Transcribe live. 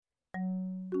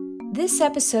This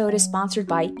episode is sponsored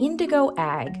by Indigo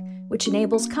Ag, which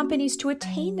enables companies to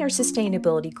attain their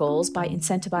sustainability goals by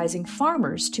incentivizing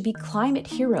farmers to be climate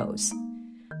heroes.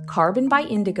 Carbon by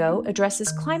Indigo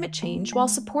addresses climate change while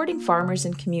supporting farmers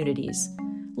and communities.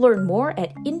 Learn more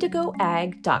at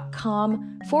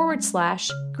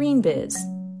indigoag.com/greenbiz.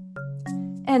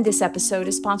 And this episode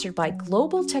is sponsored by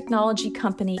global technology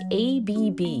company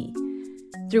ABB.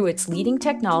 Through its leading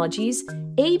technologies,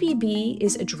 ABB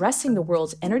is addressing the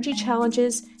world's energy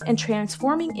challenges and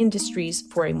transforming industries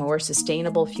for a more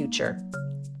sustainable future.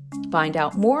 Find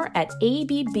out more at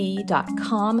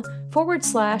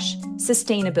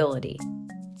abb.com/sustainability.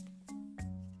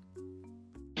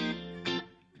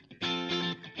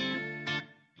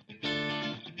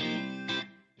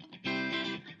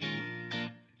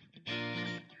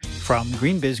 From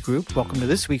GreenBiz Group, welcome to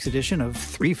this week's edition of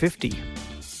 350.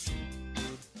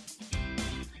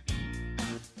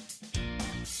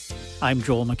 I'm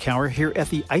Joel McCower here at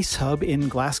the Ice Hub in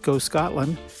Glasgow,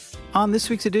 Scotland. On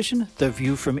this week's edition, the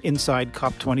view from inside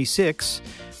COP26,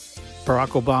 Barack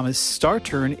Obama's star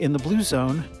turn in the blue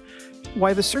zone,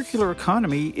 why the circular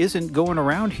economy isn't going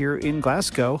around here in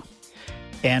Glasgow,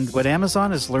 and what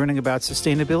Amazon is learning about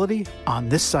sustainability on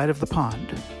this side of the pond.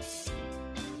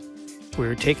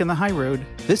 We're taking the high road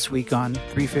this week on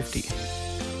 350.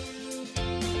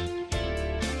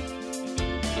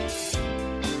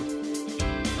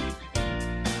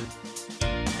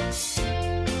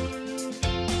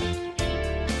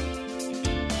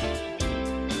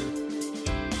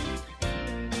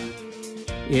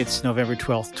 It's November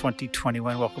 12th,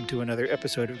 2021. Welcome to another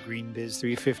episode of GreenBiz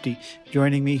 350.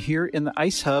 Joining me here in the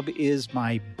Ice Hub is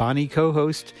my Bonnie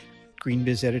co-host,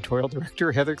 GreenBiz editorial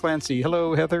director, Heather Clancy.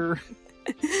 Hello, Heather.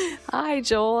 Hi,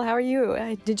 Joel. How are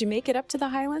you? Did you make it up to the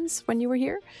Highlands when you were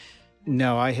here?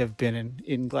 No, I have been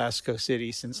in Glasgow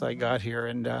City since I got here,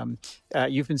 and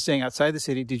you've been staying outside the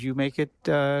city. Did you make it?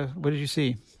 What did you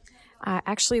see? I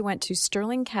actually went to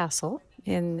Stirling Castle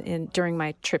during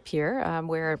my trip here,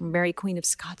 where Mary Queen of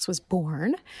Scots was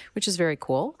born, which is very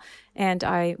cool. And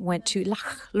I went to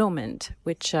Loch Lomond,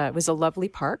 which was a lovely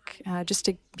park, just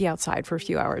to be outside for a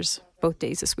few hours, both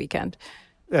days this weekend.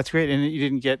 That's great. And you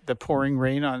didn't get the pouring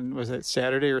rain on, was it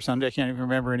Saturday or Sunday? I can't even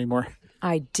remember anymore.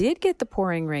 I did get the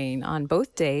pouring rain on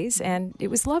both days, and it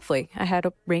was lovely. I had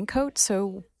a raincoat,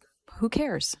 so who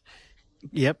cares?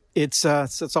 Yep. It's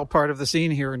all part of the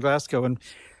scene here in Glasgow. And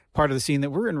part of the scene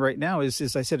that we're in right now is,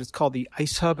 as I said, it's called the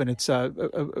Ice Hub, and it's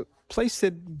a place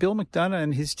that Bill McDonough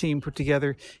and his team put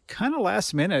together kind of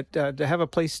last minute to have a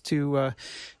place to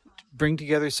bring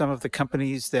together some of the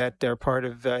companies that are part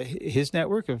of his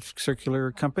network of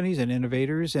circular companies and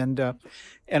innovators, and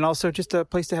also just a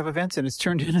place to have events. And it's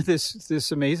turned into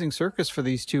this amazing circus for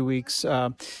these 2 weeks,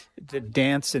 the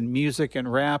dance and music and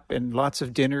rap and lots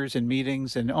of dinners and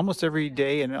meetings and almost every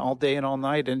day and all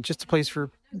night, and just a place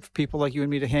for people like you and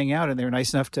me to hang out. And they're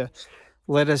nice enough to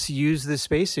let us use this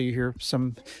space. So you hear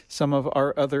some of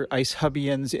our other Ice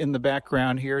Hubbians in the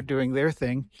background here doing their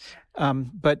thing.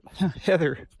 But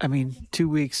Heather, 2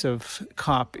 weeks of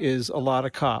COP is a lot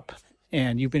of COP,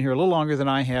 and you've been here a little longer than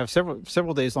I have,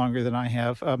 several days longer than I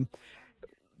have.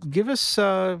 Give us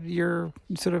your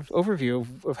sort of overview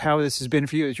of how this has been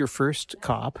for you as your first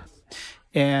COP,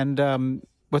 and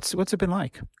what's it been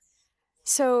like?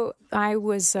 So I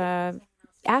was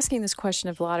asking this question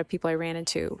of a lot of people I ran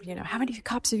into, how many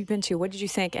COPs have you been to? What did you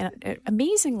think? And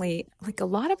amazingly, like a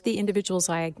lot of the individuals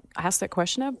I asked that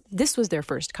question of, this was their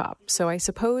first COP. So I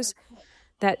suppose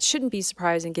that shouldn't be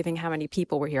surprising given how many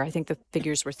people were here. I think the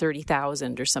figures were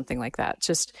 30,000 or something like that.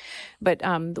 But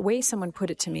the way someone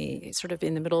put it to me sort of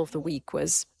in the middle of the week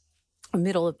was, the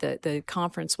middle of the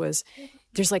conference was,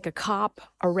 there's like a COP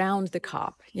around the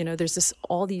COP. There's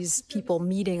all these people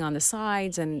meeting on the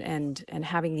sides and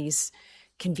having these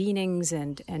convenings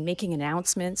and making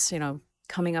announcements,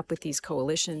 coming up with these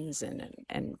coalitions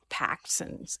and pacts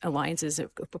and alliances.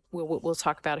 We'll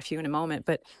talk about a few in a moment,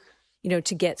 but,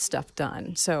 to get stuff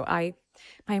done. So my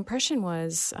impression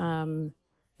was,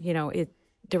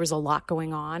 there was a lot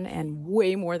going on and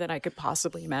way more than I could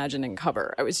possibly imagine and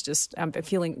cover. I'm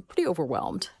feeling pretty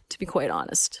overwhelmed, to be quite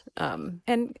honest. I'm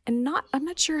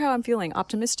not sure how I'm feeling,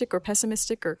 optimistic or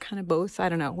pessimistic or kind of both. I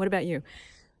don't know. What about you?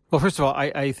 Well, first of all,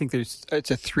 I think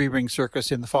it's a three-ring circus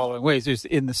in the following ways.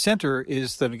 In the center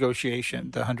is the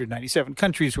negotiation. The 197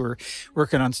 countries were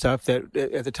working on stuff that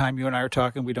at the time you and I are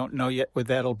talking, we don't know yet what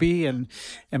that'll be. And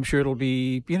I'm sure it'll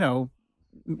be,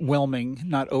 whelming,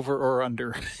 not over or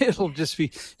under. It'll just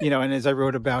be, and as I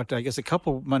wrote about, I guess a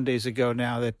couple Mondays ago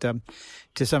now, that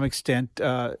to some extent,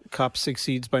 COP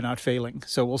succeeds by not failing.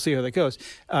 So we'll see how that goes.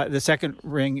 The second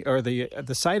ring, or the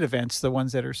side events, the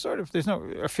ones that are sort of, there's no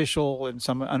official and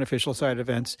some unofficial side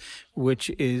events, which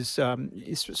is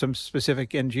some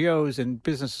specific NGOs and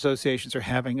business associations are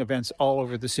having events all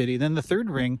over the city. Then the third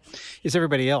ring is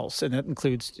everybody else, and that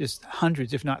includes just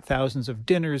hundreds, if not thousands, of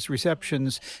dinners,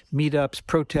 receptions, meetups,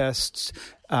 protests,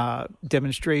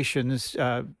 demonstrations,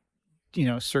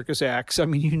 circus acts. I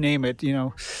mean, you name it.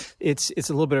 It's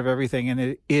a little bit of everything, and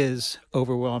it is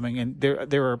overwhelming. And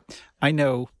there are, I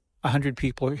know, 100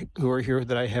 people who are here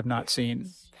that I have not seen,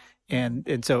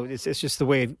 and so it's just the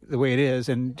way it is.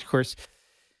 And of course,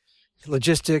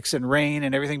 logistics and rain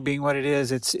and everything being what it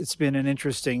is, it's been an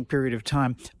interesting period of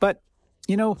time. But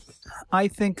I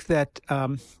think that,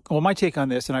 my take on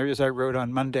this, and as I wrote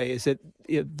on Monday, is that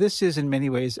this is in many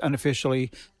ways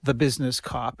unofficially the business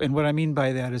COP. And what I mean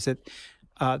by that is that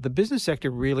the business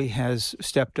sector really has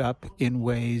stepped up in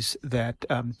ways that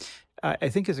I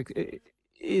think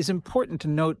is important to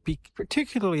note,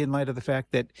 particularly in light of the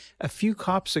fact that a few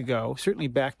COPs ago, certainly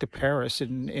back to Paris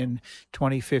in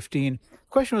 2015, the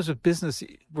question was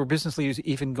were business leaders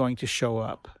even going to show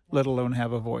up, let alone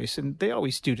have a voice? And they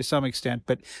always do to some extent,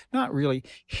 but not really.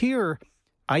 Here,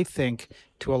 I think,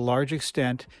 to a large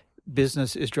extent,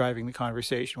 business is driving the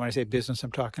conversation. When I say business,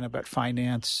 I'm talking about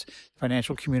finance,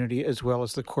 financial community, as well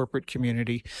as the corporate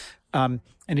community. And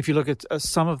if you look at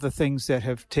some of the things that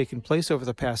have taken place over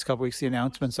the past couple of weeks, the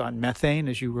announcements on methane,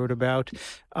 as you wrote about,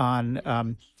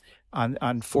 on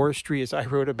forestry, as I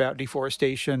wrote about,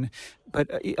 deforestation, but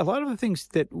a lot of the things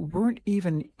that weren't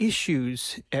even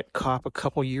issues at COP a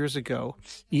couple years ago,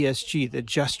 ESG, the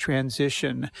just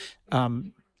transition,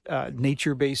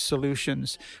 nature-based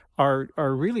solutions,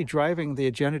 are really driving the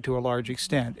agenda to a large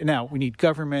extent. Now, we need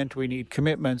government, we need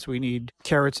commitments, we need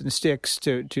carrots and sticks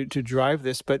to drive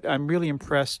this, but I'm really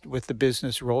impressed with the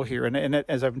business role here. And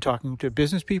as I've been talking to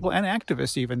business people and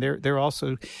activists even, they're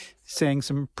also saying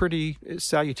some pretty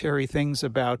salutary things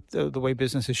about the way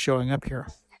business is showing up here.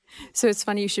 So it's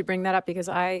funny you should bring that up, because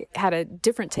I had a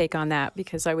different take on that,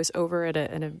 because I was over at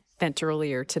an event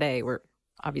earlier today. We're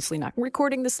obviously not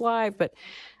recording this live, but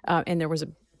and there was a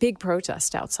big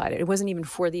protest outside. It wasn't even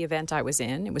for the event I was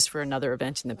in. It was for another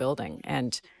event in the building.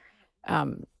 And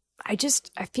I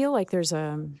feel like there's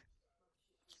a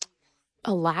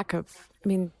lack of,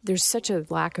 there's such a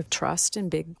lack of trust in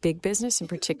big business in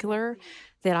particular,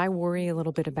 that I worry a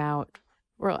little bit about,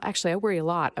 or actually I worry a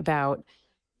lot about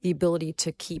the ability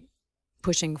to keep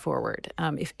pushing forward.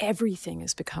 If everything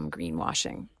has become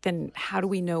greenwashing, then how do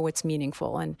we know what's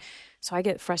meaningful? And so I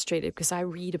get frustrated because I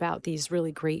read about these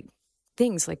really great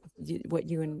things like what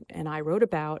you and I wrote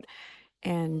about,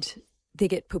 and they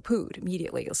get poo-pooed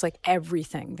immediately. It's like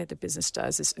everything that the business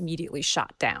does is immediately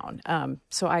shot down.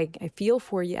 So I feel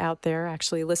for you out there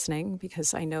actually listening,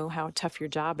 because I know how tough your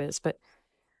job is, but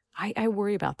I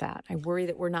worry about that. I worry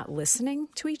that we're not listening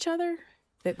to each other,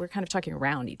 that we're kind of talking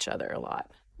around each other a lot.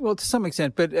 Well, to some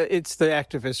extent, but it's the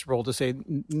activist role to say,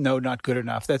 no, not good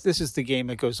enough. That this is the game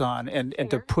that goes on, and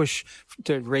to push,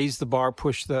 to raise the bar,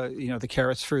 push the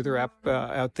carrots further up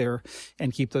out there,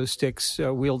 and keep those sticks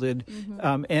wielded.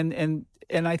 Mm-hmm.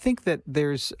 And I think that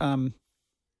there is a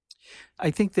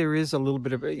little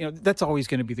bit of that's always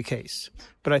going to be the case,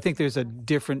 but I think there's a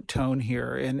different tone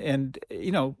here, and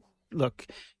look,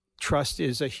 trust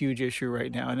is a huge issue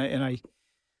right now, and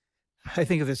I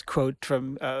think of this quote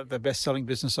from the best-selling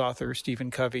business author Stephen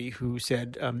Covey, who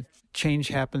said, change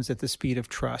happens at the speed of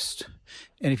trust.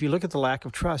 And if you look at the lack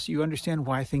of trust, you understand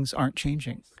why things aren't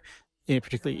changing.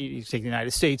 Particularly, you take the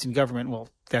United States and government, well,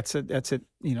 that's it,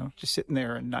 just sitting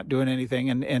there and not doing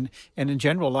anything. And in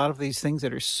general, a lot of these things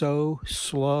that are so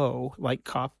slow, like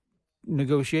COP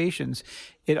negotiations,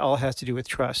 it all has to do with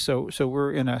trust. So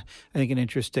we're in I think, an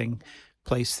interesting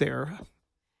place there.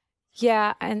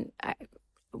 Yeah, and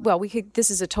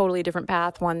this is a totally different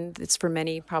path, one that's for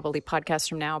many probably podcasts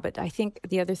from now. But I think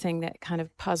the other thing that kind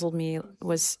of puzzled me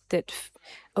was that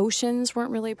oceans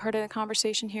weren't really a part of the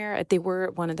conversation here. They were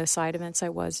at one of the side events I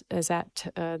was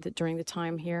at during the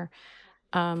time here,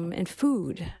 and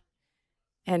food.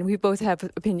 And we both have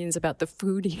opinions about the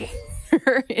food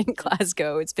here in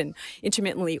Glasgow. It's been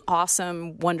intermittently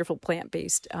awesome, wonderful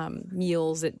plant-based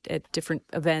meals at different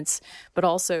events, but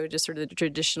also just sort of the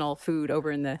traditional food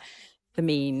over in the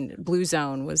main blue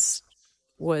zone was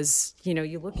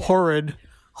you look at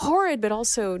horrid, but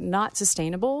also not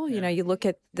sustainable. Yeah. You look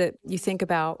at you think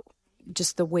about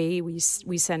just the way we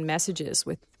send messages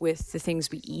with the things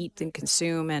we eat and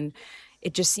consume, and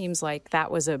it just seems like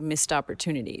that was a missed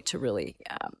opportunity to really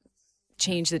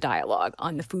change the dialogue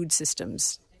on the food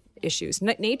systems issues.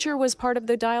 Nature was part of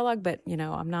the dialogue, but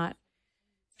I'm not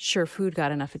sure food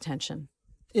got enough attention.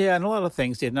 Yeah, and a lot of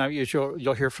things did. Now,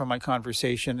 you'll hear from my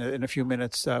conversation in a few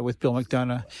minutes with Bill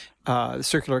McDonough. The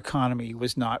circular economy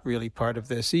was not really part of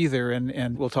this either,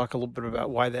 and we'll talk a little bit about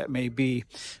why that may be.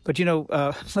 But,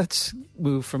 let's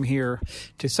move from here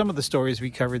to some of the stories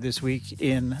we covered this week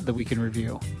in the Week in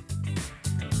Review.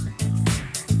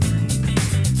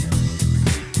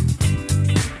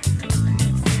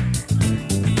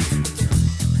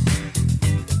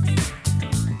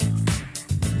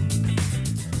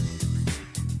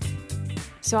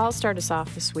 So I'll start us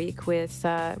off this week with,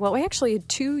 we actually had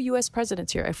two U.S.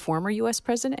 presidents here, a former U.S.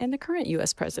 president and the current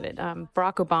U.S. president.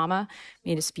 Barack Obama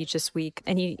made a speech this week,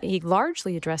 and he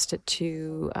largely addressed it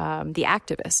to the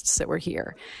activists that were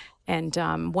here. And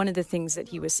one of the things that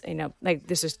he was,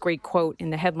 there's this great quote in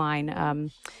the headline,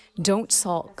 don't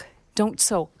sulk,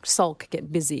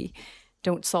 get busy.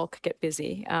 Don't sulk, get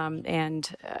busy.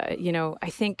 I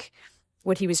think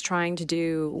what he was trying to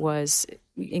do was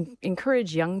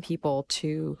encourage young people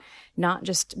to not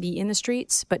just be in the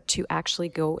streets, but to actually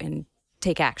go and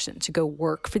take action, to go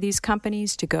work for these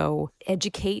companies, to go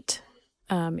educate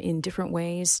in different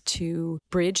ways, to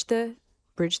bridge that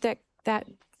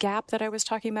gap that I was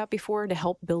talking about before, to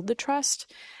help build the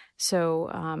trust. So,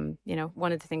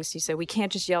 one of the things he said, we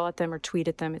can't just yell at them or tweet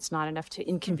at them. It's not enough to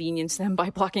inconvenience them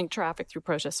by blocking traffic through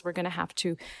protests. We're going to have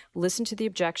to listen to the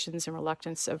objections and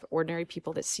reluctance of ordinary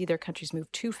people that see their countries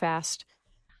move too fast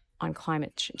on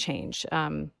climate change.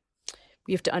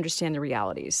 We have to understand the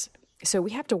realities. So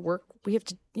we have to work. We have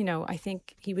to, I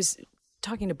think he was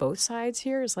talking to both sides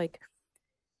here. Is like,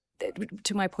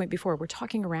 to my point before, we're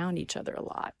talking around each other a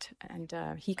lot. And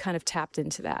he kind of tapped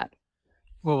into that.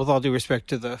 Well, with all due respect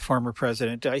to the former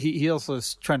president, he also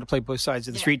is trying to play both sides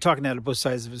of the street, talking out of both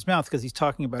sides of his mouth, because he's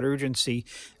talking about urgency,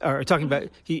 or talking about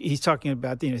he's talking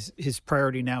about his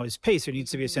priority now is pace. There needs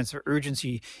to be a sense of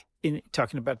urgency in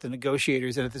talking about the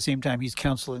negotiators, and at the same time he's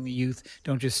counseling the youth,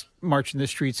 don't just march in the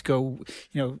streets, go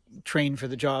train for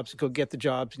the jobs, go get the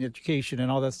jobs and education and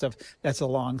all that stuff. That's a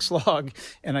long slog.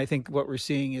 And I think what we're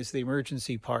seeing is the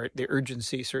emergency part, the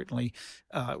urgency certainly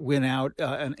win out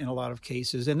in a lot of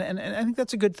cases, and I think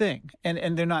that's a good thing.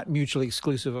 And they're not mutually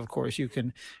exclusive, of course. You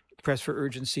can press for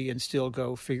urgency and still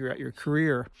go figure out your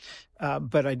career.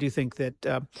 But I do think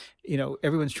that,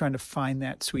 everyone's trying to find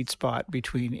that sweet spot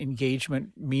between engagement,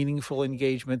 meaningful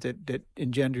engagement that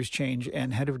engenders change,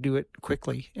 and how to do it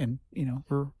quickly. And,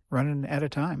 we're running out of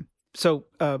time. So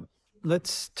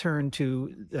let's turn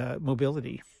to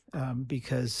mobility,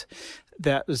 because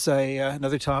that was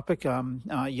another topic.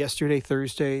 Yesterday,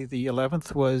 Thursday, the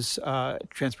 11th, was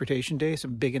Transportation Day.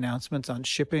 Some big announcements on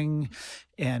shipping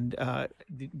and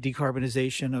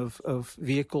decarbonization of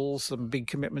vehicles. Some big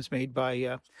commitments made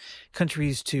by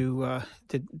countries to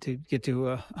get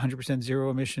to 100%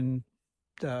 zero emission,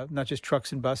 not just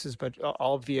trucks and buses, but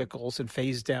all vehicles, and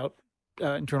phased out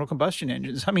internal combustion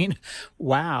engines. I mean,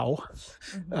 wow.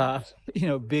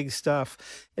 Big stuff.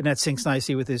 And that syncs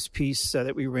nicely with this piece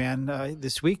that we ran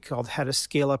this week called How to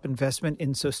Scale Up Investment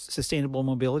in Sustainable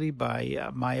Mobility by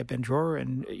Maya Ben-Dror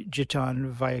and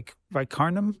Jitan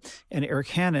Vaikarnam and Eric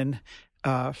Hannon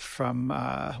from,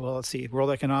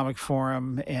 World Economic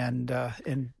Forum and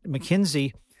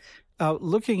McKinsey.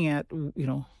 Looking at,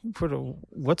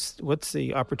 what's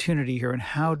the opportunity here, and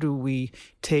how do we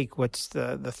take what's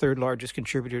the third largest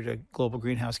contributor to global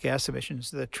greenhouse gas emissions,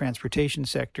 the transportation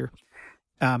sector,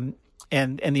 and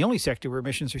the only sector where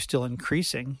emissions are still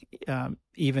increasing,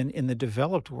 even in the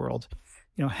developed world.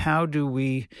 How do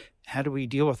we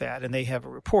deal with that? And they have a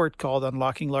report called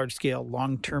Unlocking Large-Scale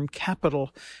Long-Term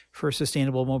Capital for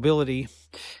Sustainable Mobility,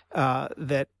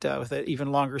 that with an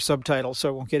even longer subtitle, so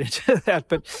I won't get into that.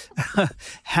 But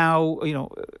how do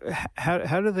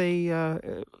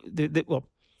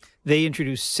they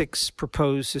introduce 6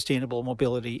 proposed sustainable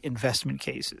mobility investment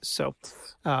cases. So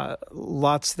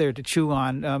lots there to chew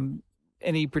on.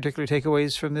 Any particular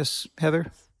takeaways from this,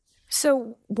 Heather?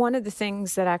 So one of the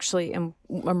things that actually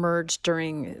emerged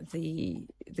during the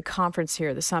conference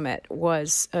here, the summit,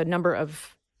 was a number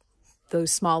of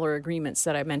those smaller agreements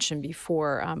that I mentioned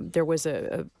before. There was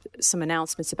some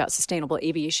announcements about sustainable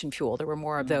aviation fuel. There were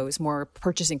more of those, more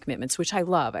purchasing commitments, which I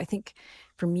love. I think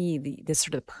for me, the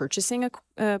sort of purchasing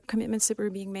commitments that were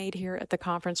being made here at the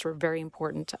conference were very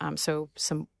important.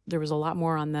 There was a lot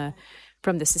more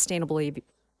from the Sustainable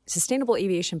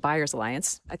Aviation Buyers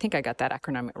Alliance. I think I got that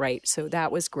acronym right. So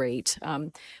that was great.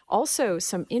 Also,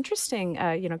 some interesting,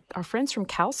 our friends from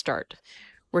CalSTART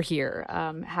were here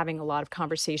having a lot of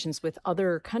conversations with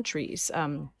other countries.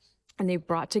 And they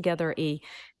brought together a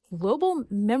Global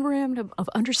Memorandum of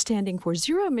Understanding for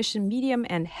Zero Emission Medium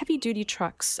and Heavy Duty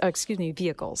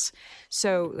Vehicles.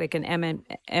 So like an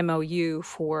MOU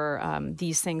for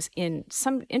these things in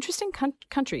some interesting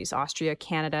countries, Austria,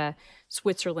 Canada,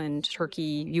 Switzerland,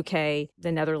 Turkey, UK,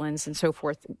 the Netherlands, and so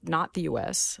forth, not the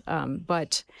US.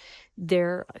 But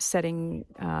they're setting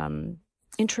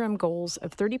interim goals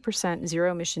of 30%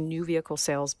 zero emission new vehicle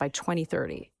sales by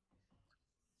 2030.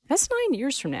 That's 9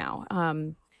 years from now.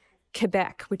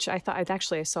 Quebec, which I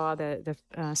saw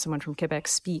someone from Quebec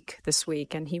speak this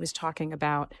week, and he was talking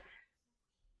about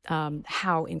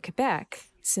how in Quebec,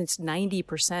 since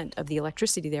 90% of the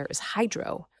electricity there is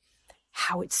hydro,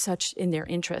 how it's such in their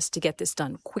interest to get this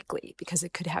done quickly because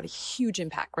it could have a huge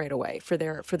impact right away for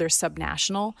their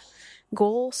subnational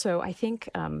goal. So I think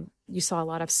you saw a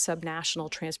lot of subnational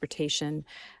transportation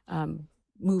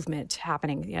movement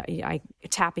happening,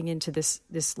 tapping into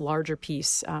this larger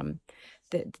piece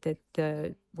that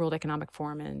the World Economic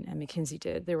Forum and McKinsey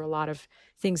did. There were a lot of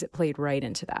things that played right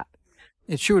into that.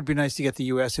 It sure would be nice to get the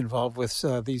U.S. involved with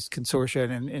these consortia,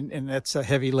 and that's a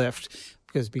heavy lift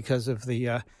because of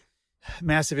the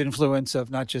massive influence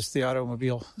of not just the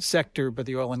automobile sector, but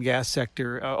the oil and gas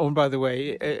sector. And by the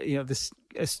way, this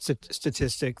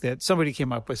statistic that somebody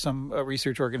came up with, some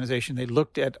research organization, they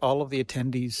looked at all of the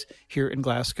attendees here in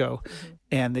Glasgow,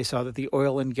 and they saw that the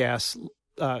oil and gas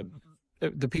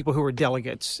the people who were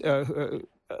delegates,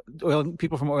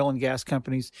 people from oil and gas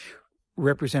companies,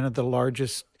 represented the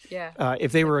largest.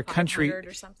 If they were a country, I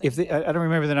don't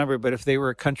remember the number, but if they were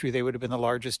a country, they would have been the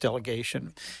largest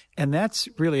delegation, and that's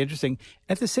really interesting.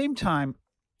 At the same time,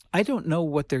 I don't know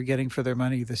what they're getting for their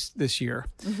money this year.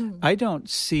 I don't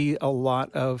see a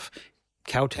lot of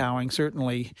kowtowing,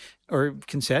 certainly, or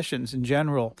concessions in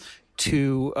general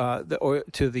to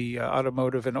the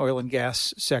automotive and oil and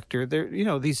gas sector.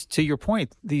 These, to your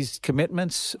point, these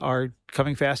commitments are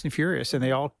coming fast and furious, and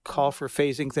they all call for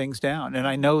phasing things down. And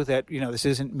I know that this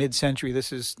isn't mid-century;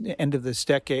 this is end of this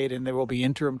decade, and there will be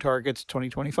interim targets,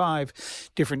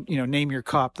 2025, different. Name your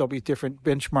COP. There'll be different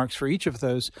benchmarks for each of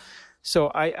those.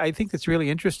 So I think it's really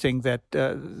interesting that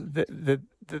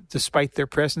despite their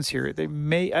presence here, they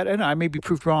may, I don't know, I may be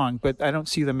proved wrong, but I don't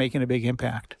see them making a big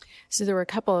impact. So there were a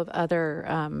couple of other,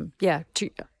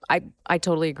 I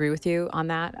totally agree with you on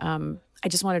that. I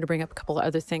just wanted to bring up a couple of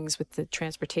other things with the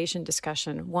transportation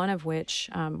discussion, one of which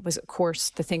was, of course,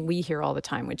 the thing we hear all the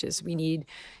time, which is we need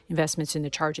investments in the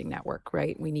charging network,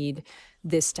 right? We need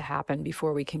this to happen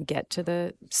before we can get to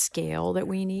the scale that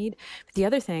we need. But the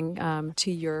other thing,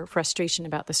 to your frustration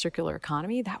about the circular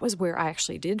economy, that was where I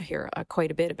actually did hear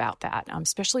quite a bit about that,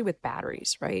 especially with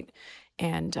batteries, right?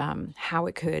 And how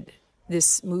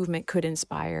this movement could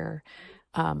inspire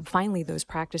finally those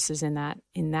practices in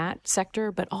that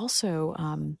sector, but also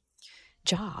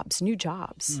new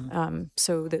jobs.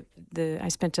 So I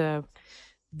spent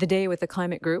the day with the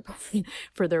climate group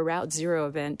for their Route Zero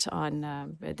event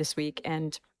on this week,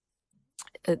 and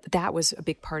that was a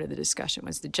big part of the discussion,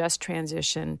 was the just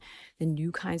transition, the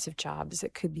new kinds of jobs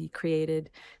that could be created,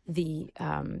 the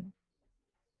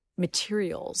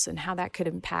materials, and how that could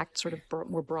impact sort of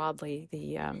more broadly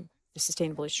the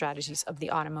sustainability strategies of the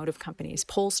automotive companies.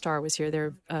 Polestar was here.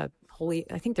 They're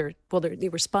they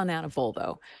were spun out of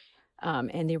Volvo,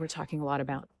 and they were talking a lot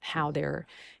about how they're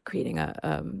creating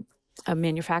a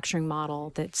manufacturing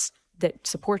model that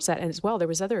supports that. And as well, there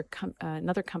was another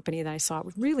company that I saw,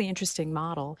 a really interesting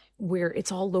model where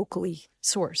it's all locally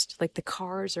sourced. Like the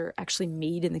cars are actually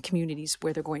made in the communities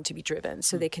where they're going to be driven,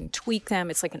 so they can tweak them.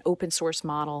 It's like an open source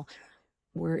model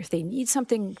where if they need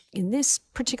something in this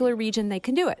particular region, they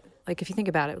can do it. Like if you think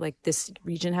about it, like this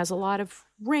region has a lot of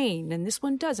rain and this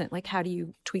one doesn't. Like how do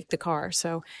you tweak the car?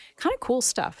 So kind of cool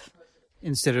stuff.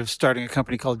 Instead of starting a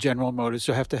company called General Motors,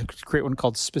 you'll have to create one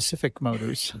called Specific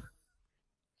Motors.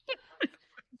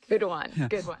 Good one. Yeah.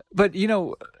 Good one. But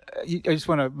I just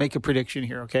want to make a prediction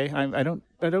here, okay? I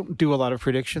don't do a lot of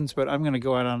predictions, but I'm going to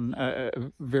go out on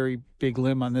a very big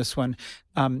limb on this one.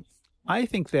 I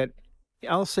think that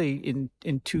I'll say in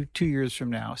 2 years from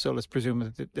now, so let's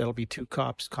presume that that'll be 2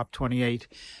 COPs, COP28,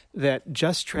 that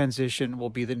just transition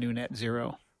will be the new net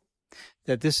zero.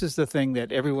 That this is the thing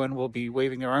that everyone will be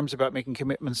waving their arms about, making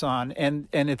commitments on. And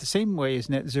at the same way as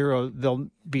net zero, there'll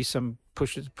be some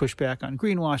pushback on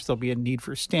greenwash. There'll be a need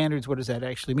for standards. What does that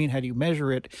actually mean? How do you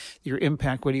measure it? Your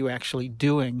impact, what are you actually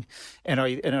doing? And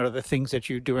are the things that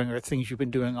you're doing are things you've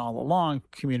been doing all along,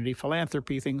 community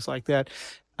philanthropy, things like that.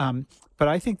 But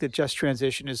I think that just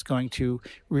transition is going to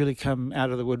really come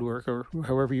out of the woodwork, or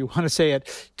however you want to say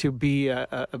it, to be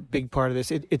a big part of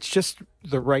this. It's just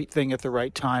the right thing at the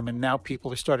right time, and now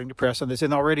people are starting to press on this,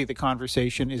 and already the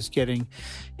conversation is getting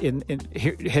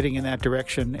heading in that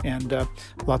direction, and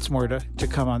lots more to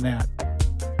come on that.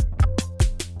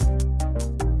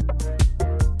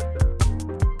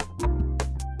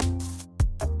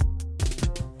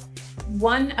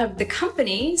 One of the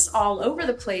companies all over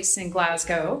the place in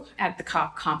Glasgow at the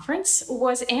COP conference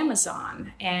was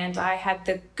Amazon. And I had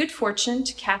the good fortune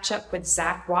to catch up with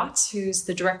Zach Watts, who's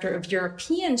the Director of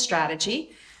European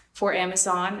Strategy for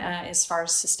Amazon as far as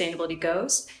sustainability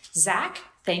goes. Zach,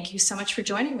 thank you so much for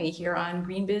joining me here on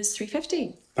GreenBiz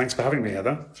 350. Thanks for having me,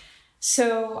 Heather.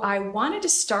 So I wanted to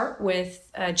start with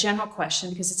a general question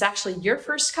because it's actually your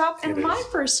first COP and my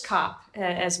first COP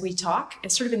as we talk.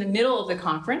 It's sort of in the middle of the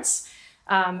conference.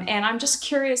 And I'm just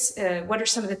curious, what are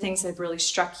some of the things that have really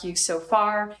struck you so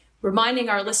far? Reminding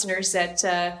our listeners that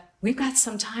we've got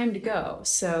some time to go.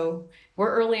 So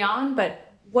we're early on,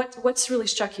 but what's really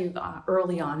struck you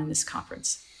early on in this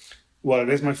conference? Well, it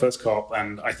is my first COP,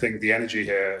 and I think the energy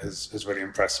here has really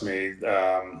impressed me.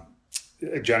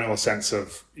 A general sense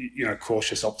of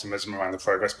cautious optimism around the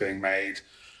progress being made.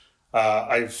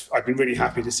 I've been really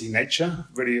happy to see nature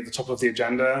really at the top of the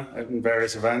agenda in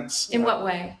various events. In what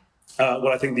way? Well,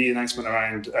 I think the announcement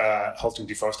around halting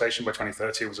deforestation by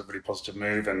 2030 was a really positive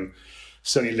move, and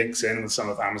certainly links in with some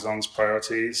of Amazon's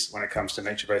priorities when it comes to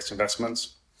nature-based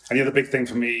investments. And the other big thing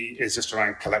for me is just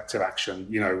around collective action.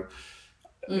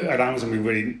 At Amazon, we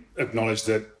really acknowledge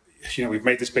that we've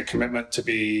made this big commitment to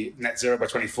be net zero by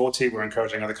 2040. We're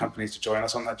encouraging other companies to join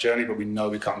us on that journey, but we know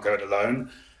we can't go it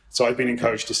alone. So I've been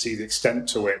encouraged to see the extent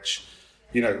to which,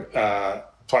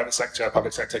 private sector,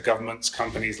 public sector, governments,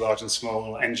 companies, large and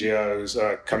small, NGOs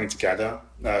are coming together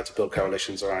to build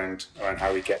coalitions around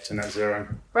how we get to net zero.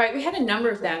 Right. We had a number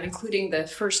of them, including the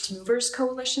First Movers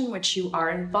Coalition, which you are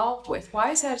involved with.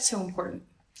 Why is that so important?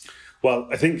 Well,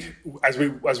 I think as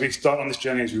we start on this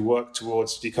journey, as we work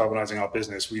towards decarbonising our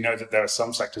business, we know that there are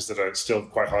some sectors that are still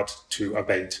quite hard to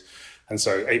abate. And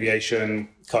so aviation,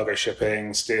 cargo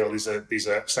shipping, steel, these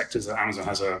are sectors that Amazon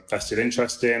has a vested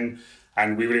interest in.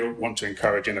 And we really want to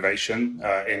encourage innovation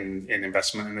in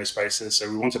investment in those spaces. So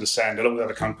we wanted to send, along with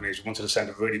other companies,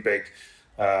 a really big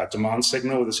demand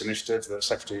signal with this initiative that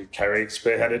Secretary Kerry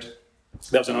spearheaded.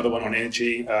 There was another one on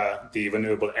energy, the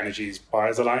Renewable Energies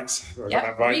Buyers Alliance.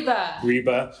 Yeah, right?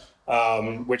 REBA,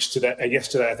 which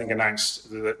yesterday I think announced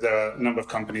that there are a number of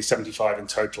companies, 75 in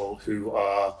total, who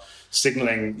are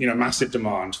signaling massive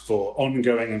demand for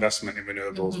ongoing investment in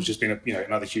renewables, which has been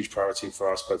another huge priority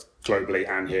for us both globally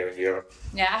and here in Europe.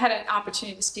 Yeah, I had an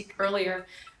opportunity to speak earlier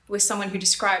with someone who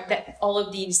described that all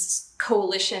of these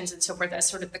coalitions and so forth as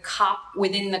sort of the COP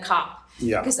within the COP.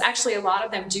 Yeah. Because actually a lot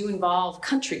of them do involve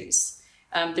countries.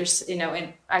 There's,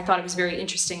 and I thought it was very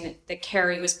interesting that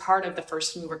Kerry was part of the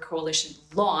First Mover Coalition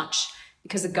launch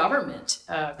because the government,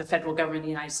 the federal government of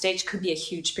the United States, could be a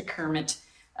huge procurement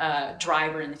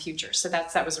driver in the future. So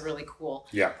that was a really cool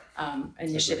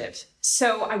initiative.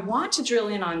 So I want to drill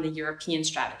in on the European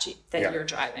strategy that you're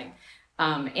driving.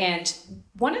 And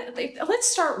let's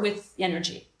start with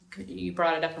energy. You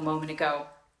brought it up a moment ago.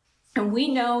 And we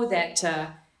know that,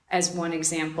 as one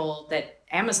example, that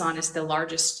Amazon is the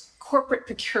largest corporate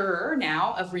procurer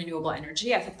now of renewable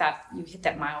energy. I think that you hit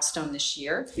that milestone this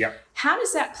year. Yeah. How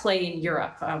does that play in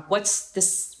Europe? What's the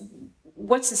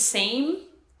same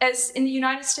as in the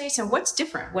United States, and what's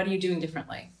different? What are you doing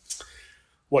differently?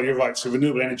 Well, you're right. So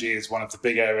renewable energy is one of the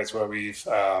big areas where we've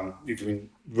been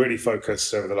really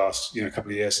focused over the last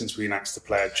couple of years since we announced the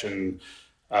pledge, and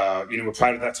we're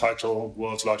proud of that title,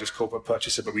 world's largest corporate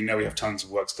purchaser, but we know we have tons of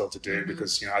work still to do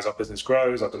because as our business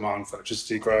grows, our demand for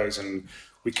electricity grows, and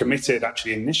we committed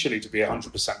actually initially to be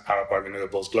 100% powered by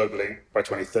renewables globally by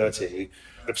 2030.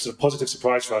 The sort of positive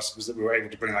surprise for us was that we were able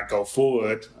to bring that goal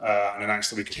forward and announce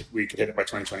that we could hit it by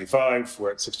 2025.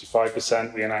 We're at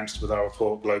 65%, we announced with our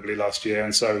report globally last year.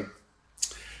 And so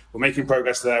we're making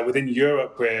progress there. Within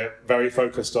Europe, we're very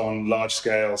focused on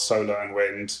large-scale solar and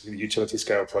wind,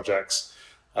 utility-scale projects.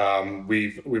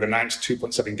 We've announced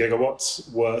 2.7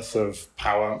 gigawatts worth of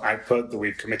power output that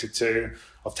we've committed to,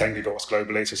 of 10 gigawatts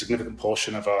globally. So a significant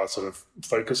portion of our sort of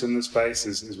focus in this space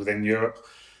is within Europe.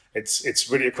 It's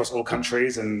really across all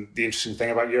countries. And the interesting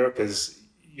thing about Europe is,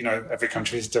 every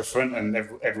country is different and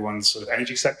everyone's sort of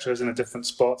energy sector is in a different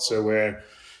spot. So we're,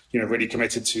 really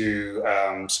committed to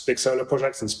big solar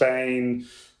projects in Spain,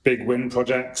 big wind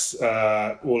projects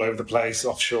all over the place,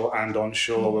 offshore and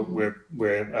onshore.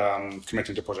 We're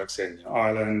committing to projects in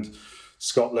Ireland,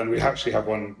 Scotland. We actually have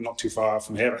one not too far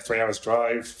from here, about 3 hours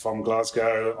drive from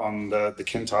Glasgow on the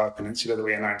Kintyre Peninsula that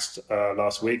we announced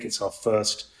last week. It's our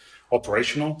first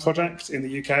operational project in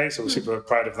the UK, so we're super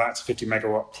proud of that. It's a 50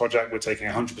 megawatt project. We're taking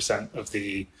 100% of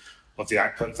the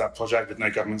output of that project with no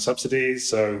government subsidies.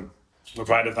 So we're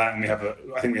proud of that, and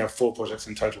I think we have 4 projects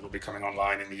in total that will be coming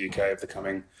online in the UK over the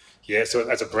coming year. So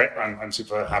as a Brit, I'm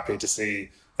super happy to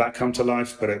see that come to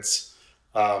life. But it's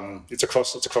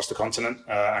across the continent,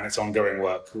 and it's ongoing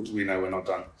work. We know we're not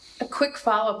done. A quick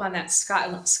follow-up on that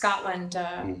Scotland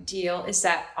deal. Is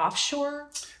that offshore?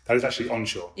 That is actually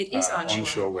onshore. It is onshore.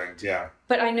 Onshore wind, yeah.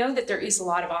 But I know that there is a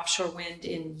lot of offshore wind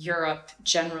in Europe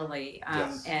generally,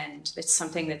 Yes. and it's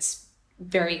something that's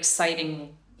very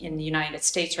exciting in the United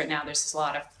States right now. There's a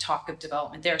lot of talk of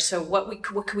development there. So what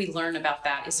can we learn about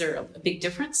that? Is there a big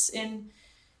difference in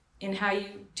how you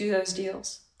do those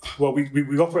deals? Well,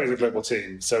 we operate as a global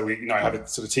team. So I have a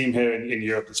sort of team here in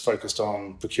Europe that's focused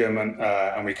on procurement,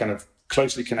 and we kind of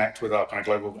closely connect with our kind of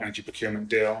global energy procurement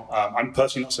deal. I'm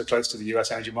personally not so close to the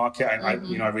US energy market. I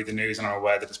read the news and I'm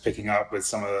aware that it's picking up with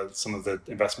some of the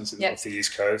investments off the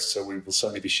East Coast. So we will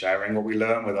certainly be sharing what we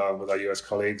learn with our US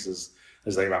colleagues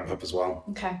as they ramp up as well.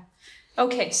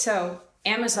 Okay. So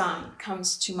Amazon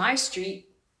comes to my street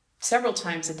several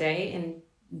times a day in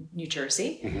New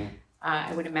Jersey. Mm-hmm.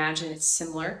 I would imagine it's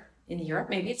similar in Europe.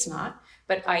 Maybe it's not.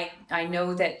 But I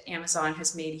know that Amazon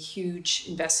has made a huge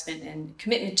investment and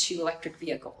commitment to electric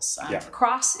vehicles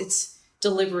across its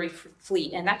delivery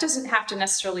fleet. And that doesn't have to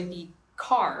necessarily be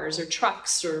cars or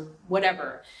trucks or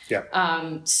whatever. Yeah.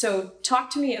 So talk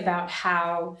to me about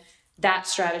how that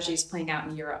strategy is playing out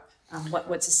in Europe.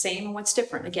 What's the same and what's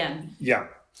different again? Yeah.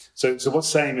 So what's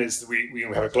same is we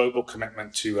have a global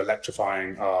commitment to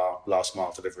electrifying our last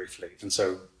mile delivery fleet. And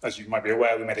so, as you might be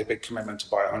aware, we made a big commitment to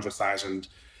buy 100,000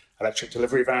 electric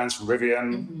delivery vans from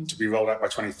Rivian to be rolled out by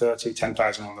 2030,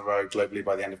 10,000 on the road globally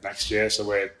by the end of next year. So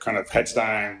we're kind of heads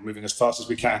down, moving as fast as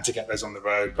we can to get those on the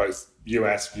road, both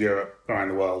US, Europe, around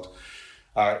the world.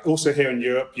 Also here in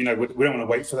Europe, we don't want to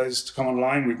wait for those to come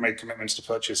online. We've made commitments to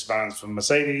purchase vans from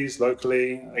Mercedes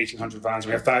locally, 1,800 vans.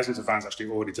 We have thousands of vans actually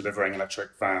already delivering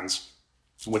electric vans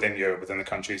within Europe, within the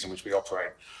countries in which we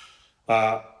operate.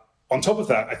 On top of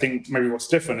that, I think maybe what's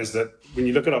different is that when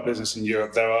you look at our business in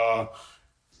Europe, there are,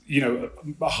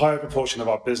 a higher proportion of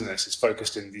our business is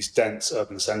focused in these dense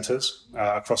urban centres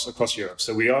across Europe.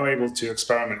 So we are able to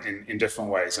experiment in different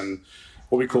ways. And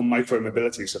what we call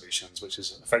micro-mobility solutions, which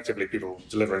is effectively people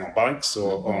delivering on bikes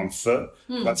or on foot.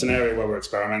 That's an area where we're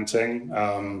experimenting.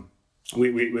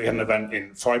 We had an event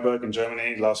in Freiburg in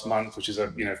Germany last month, which is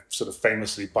a sort of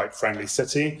famously bike-friendly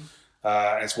city.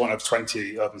 And it's one of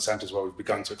 20 urban centres where we've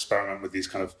begun to experiment with these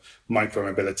kind of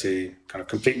micro-mobility, kind of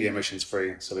completely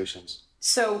emissions-free solutions.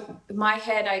 So in my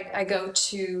head, I go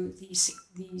to these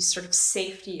sort of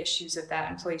safety issues of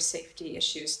that, employee safety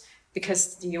issues,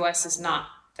 because the US is not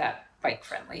that bike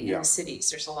friendly in the cities.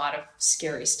 There's a lot of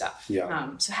scary stuff.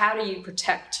 So how do you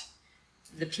protect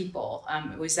the people?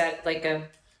 Was that like a...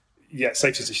 Yeah,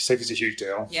 safety is a huge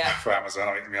deal for Amazon.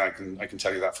 I mean, I can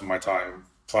tell you that from my time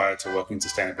prior to working in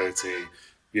sustainability.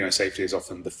 Safety is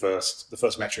often the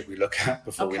first metric we look at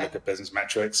before we look at business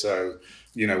metrics. So,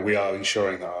 we are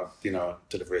ensuring that our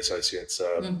delivery associates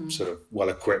are sort of well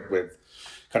equipped with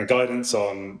kind of guidance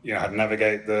on how to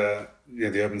navigate the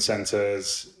urban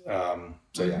centres.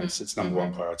 It's number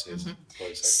one priority is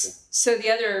employee safety. So the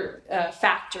other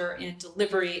factor in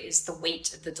delivery is the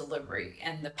weight of the delivery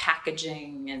and the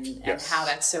packaging and how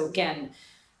that's. So again,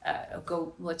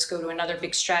 let's go to another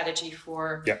big strategy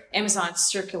for Amazon's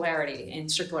circularity and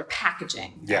circular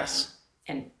packaging. Yes.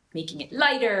 And making it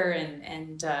lighter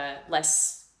and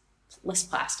less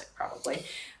plastic probably.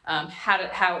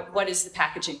 What is the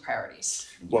packaging priorities?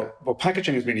 Well,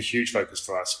 packaging has been a huge focus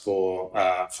for us for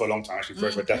a long time, actually for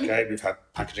over a decade. We've had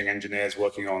packaging engineers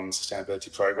working on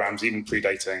sustainability programs, even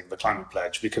predating the climate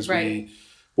pledge, because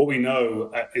what we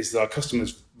know is that our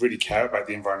customers really care about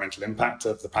the environmental impact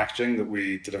of the packaging that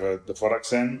we deliver the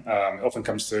products in. It often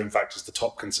comes through, in fact, as the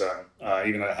top concern,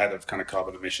 even ahead of kind of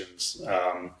carbon emissions.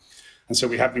 And so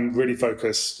we have been really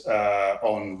focused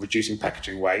on reducing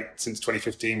packaging weight. Since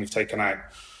 2015, we've taken out,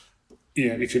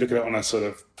 if you look at it on a sort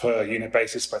of per unit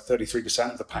basis, by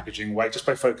 33% of the packaging weight, just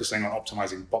by focusing on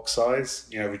optimizing box size,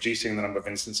 reducing the number of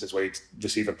instances where you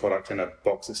receive a product in a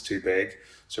box that's too big.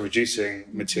 So reducing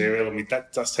material,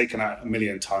 that's taken out 1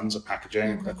 million tons of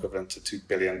packaging, equivalent to 2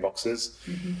 billion boxes.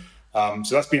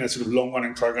 So that's been a sort of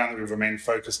long-running program that we've remained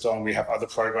focused on. We have other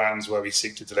programs where we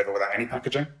seek to deliver without any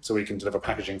packaging. So we can deliver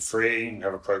packaging-free. We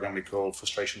have a program we call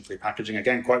frustration-free packaging,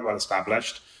 again, quite well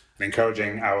established, and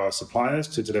encouraging our suppliers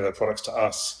to deliver products to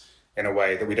us in a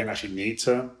way that we don't actually need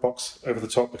to box over the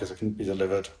top because it can be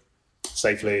delivered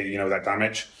safely, without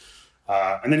damage.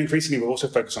 And then increasingly, we're also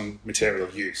focused on material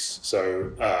use.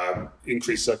 So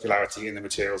increased circularity in the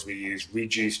materials we use,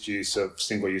 reduced use of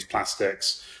single-use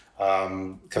plastics.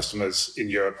 Customers in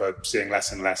Europe are seeing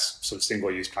less and less sort of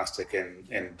single-use plastic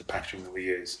in the packaging that we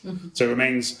use. Mm-hmm. So it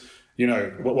remains,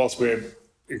 whilst we're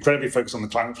incredibly focused on the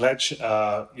climate pledge,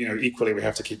 equally we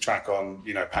have to keep track on,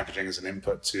 packaging as an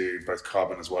input to both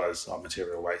carbon as well as our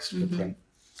material waste footprint.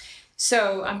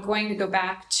 So I'm going to go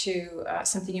back to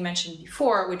something you mentioned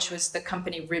before, which was the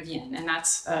company Rivian, and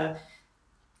that's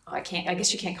I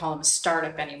guess you can't call them a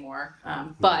startup anymore,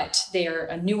 but they're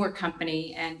a newer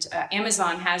company, and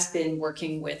Amazon has been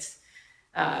working with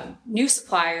new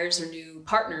suppliers or new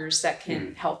partners that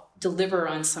can help deliver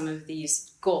on some of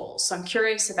these goals. So I'm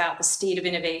curious about the state of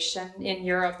innovation in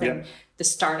Europe and the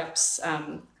startups.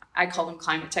 I call them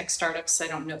climate tech startups. I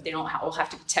don't know, they don't all have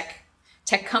to be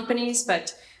tech companies,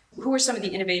 but who are some of the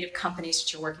innovative companies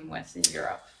that you're working with in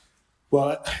Europe?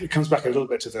 Well, it comes back a little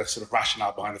bit to the sort of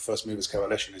rationale behind the First Movers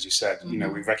Coalition, as you said.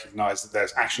 Mm-hmm. We recognise that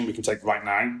there's action we can take right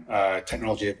now.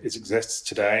 Technology exists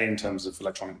today in terms of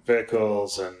electronic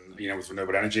vehicles and, with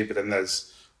renewable energy, but then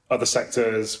there's other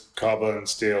sectors, carbon,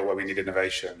 steel, where we need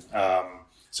innovation.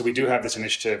 So we do have this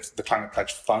initiative, the Climate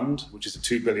Pledge Fund, which is a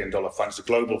 $2 billion fund. It's a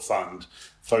global fund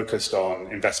focused on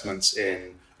investments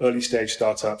in early stage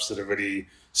startups that are really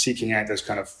seeking out those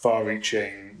kind of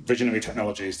far-reaching, visionary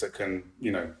technologies that can,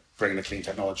 bring the clean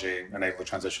technology, enable the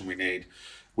transition we need.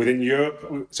 Within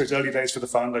Europe, so it's early days for the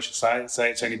fund, I should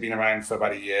say. It's only been around for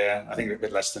about a year, I think a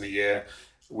bit less than a year.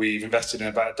 We've invested in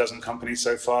about a dozen companies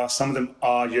so far. Some of them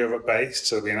are Europe-based.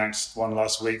 So we announced one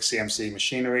last week, CMC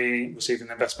Machinery received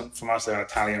an investment from us. They're an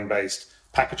Italian-based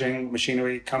packaging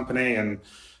machinery company. And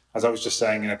as I was just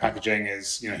saying, packaging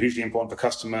is, hugely important for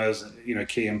customers,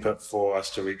 key input for us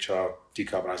to reach our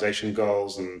decarbonisation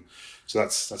goals. And so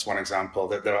that's one example.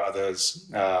 There are others.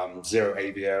 Zero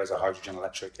Avia is a hydrogen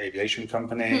electric aviation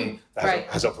company that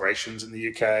has operations in the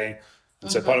UK.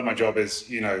 And so part of my job is,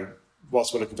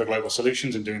 whilst we're looking for global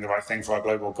solutions and doing the right thing for our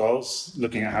global goals,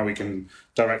 looking at how we can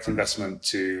direct investment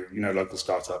to, local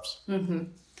startups. Mm-hmm.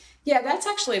 Yeah, that's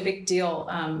actually a big deal,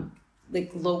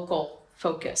 like local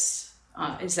focus.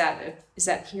 Is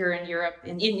that here in Europe?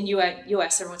 In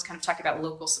US, everyone's kind of talking about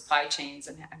local supply chains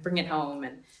and bring it home,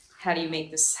 and how do you make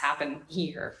this happen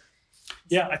here?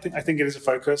 Yeah, I think it is a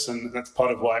focus, and that's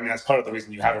part of that's part of the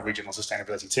reason you have a regional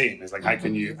sustainability team, is like, how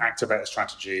can you activate a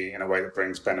strategy in a way that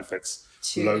brings benefits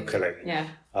locally? Yeah.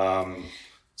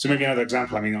 So maybe another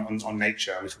example, on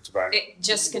nature, we talked about...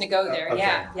 Just going to go there,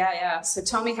 okay. Yeah. So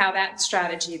tell me how that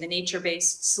strategy, the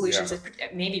nature-based solutions,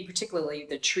 maybe particularly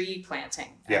the tree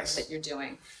planting that you're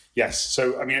doing. Yes.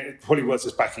 So, it probably worth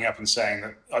just backing up and saying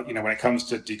that, when it comes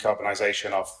to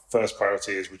decarbonisation, our first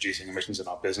priority is reducing emissions in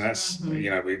our business.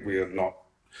 Mm-hmm. We are not,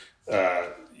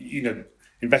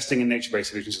 investing in nature-based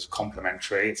solutions is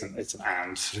complementary. It's an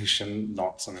and solution,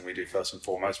 not something we do first and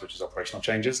foremost, which is operational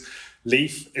changes.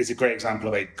 LEAF is a great example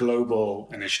of a global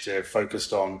initiative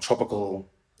focused on tropical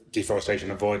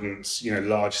deforestation avoidance,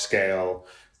 large-scale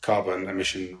carbon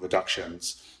emission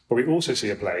reductions. But we also see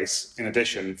a place, in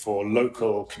addition, for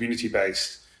local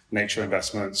community-based nature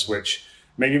investments, which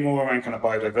may be more around kind of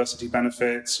biodiversity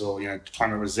benefits or,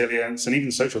 climate resilience and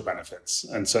even social benefits.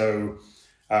 And so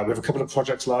we have a couple of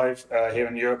projects live here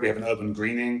in Europe. We have an urban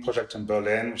greening project in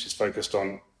Berlin, which is focused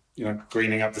on,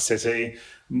 greening up the city.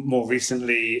 More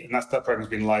recently, and that program's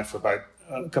been live for about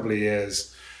a couple of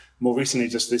years. More recently,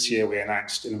 just this year, we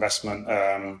announced investment.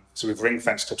 So we've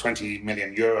ring-fenced a €20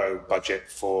 million budget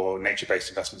for nature-based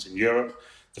investments in Europe.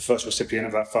 The first recipient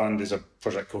of that fund is a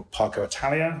project called Parco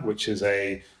Italia, which is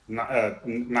a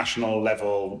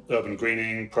national-level urban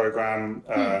greening program.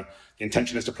 The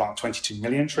intention is to plant 22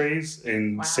 million trees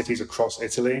in cities across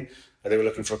Italy. They were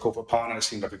looking for a corporate partner. It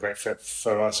seemed like a great fit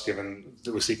for us, given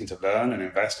that we're seeking to learn and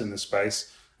invest in this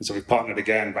space. And so we partnered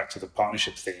again, back to the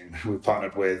partnership theme. We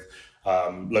partnered with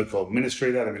local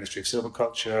ministry there, the Ministry of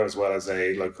Silviculture, as well as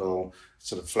a local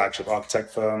sort of flagship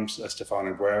architect firm,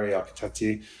 Stefano Guerri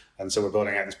Architetti. And so we're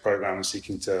building out this program and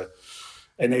seeking to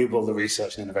enable the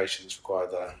research and innovation that's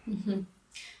required there. Mm-hmm.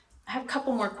 I have a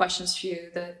couple more questions for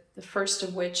you. The first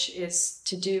of which is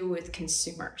to do with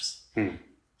consumers.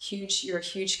 You're a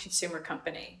huge consumer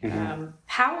company. Mm-hmm.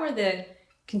 How are the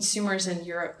consumers in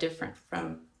Europe different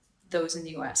from those in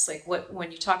the US? Like,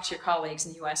 when you talk to your colleagues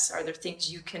in the US, are there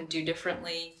things you can do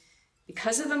differently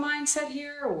because of the mindset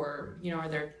here, or are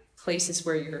there places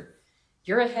where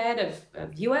you're ahead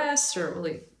of US, or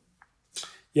really?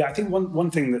 Yeah, I think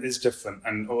one thing that is different,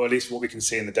 or at least what we can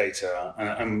see in the data,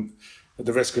 and at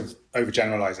the risk of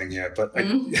overgeneralizing here, but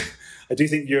I do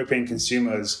think European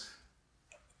consumers,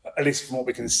 at least from what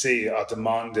we can see, are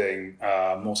demanding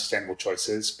more sustainable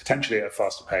choices, potentially at a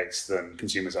faster pace than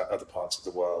consumers at other parts of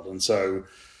the world. And so,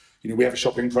 we have a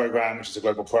shopping program, which is a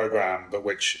global program, but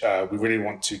which we really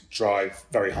want to drive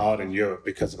very hard in Europe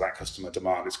because of that customer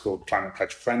demand. It's called Climate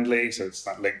Pledge Friendly, so it's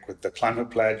that link with the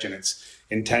Climate Pledge, and it's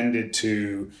intended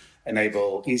to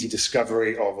enable easy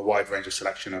discovery of a wide range of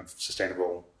selection of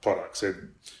sustainable products. So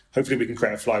hopefully we can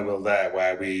create a flywheel there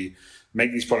where we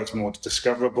make these products more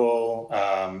discoverable.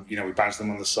 We badge them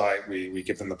on the site. We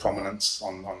give them the prominence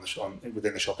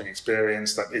within the shopping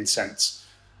experience that incents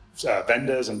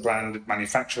vendors and brand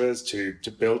manufacturers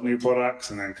to build new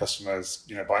products, and then customers,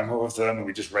 buy more of them, and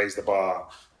we just raise the bar,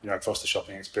 across the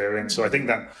shopping experience. So I think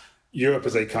that Europe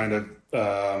is a kind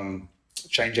of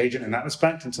change agent in that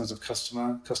respect, in terms of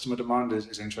customer demand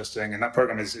is interesting. And that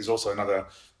program is also another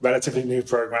relatively new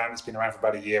program. It's been around for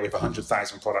about a year. We have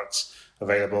 100,000 products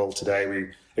available today.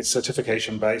 It's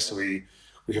certification based, so we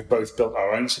have both built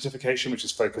our own certification, which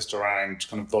is focused around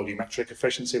kind of volumetric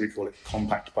efficiency. We call it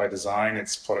compact by design.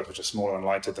 It's products which are smaller and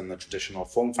lighter than the traditional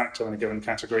form factor in a given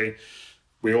category.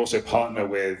 We also partner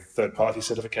with third-party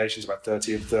certifications, about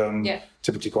 30 of them,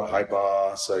 typically quite high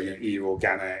bar. So EU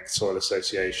Organic, Soil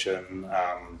Association,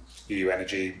 EU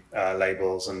Energy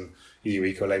labels, and EU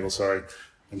Eco labels, sorry.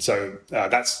 And so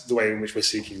that's the way in which we're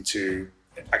seeking to,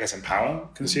 I guess, empower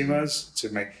consumers to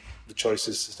make the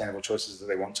sustainable choices that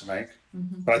they want to make.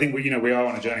 Mm-hmm. But I think we are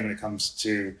on a journey when it comes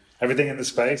to everything in the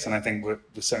space, and I think we're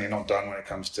certainly not done when it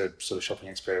comes to sort of shopping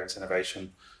experience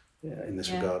innovation in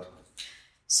this regard.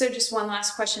 So just one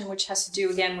last question, which has to do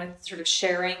again with sort of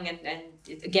sharing, and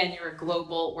again, you're a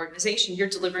global organization, you're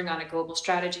delivering on a global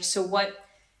strategy. So what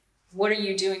are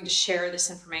you doing to share this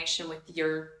information with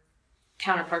your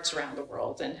counterparts around the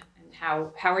world, and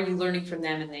how are you learning from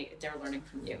them and they're learning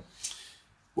from you?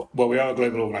 Well, we are a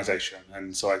global organization,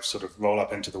 and so I sort of roll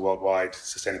up into the worldwide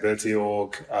sustainability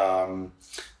org.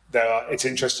 It's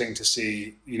interesting to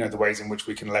see, the ways in which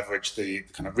we can leverage the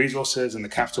kind of resources and the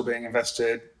capital being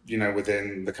invested,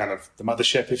 within the kind of the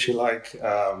mothership, if you like.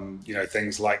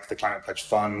 Things like the Climate Pledge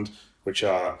Fund, which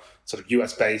are sort of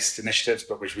US-based initiatives,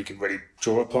 but which we can really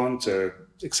draw upon to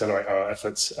accelerate our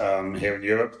efforts here in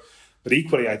Europe. But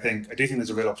equally, I do think there's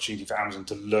a real opportunity for Amazon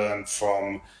to learn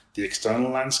from the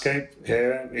external landscape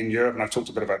here in Europe. And I've talked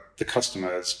a bit about the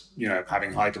customers,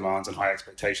 having high demands and high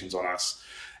expectations on us.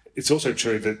 It's also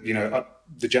true that,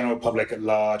 the general public at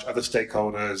large, other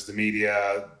stakeholders, the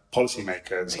media,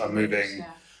 policymakers are moving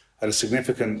at a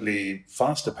significantly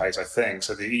faster pace, I think.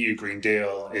 So the EU Green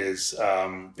Deal is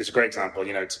a great example.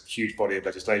 It's a huge body of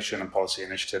legislation and policy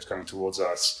initiatives coming towards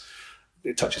us.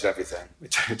 It touches everything.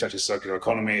 It touches circular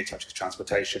economy, it touches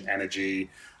transportation, energy,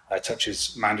 it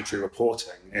touches mandatory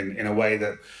reporting in a way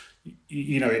that,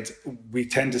 we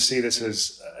tend to see this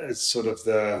as sort of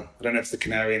I don't know if the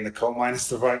canary in the coal mine is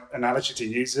the right analogy to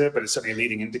use here, but it's certainly a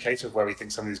leading indicator of where we think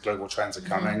some of these global trends are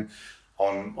coming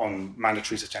on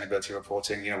mandatory sustainability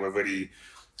reporting. We're really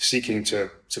seeking to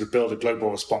sort of build a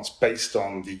global response based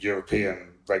on the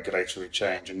European regulatory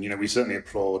change. And, we certainly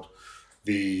applaud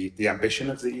the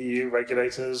ambition of the EU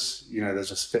regulators.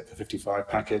 There's a Fit for 55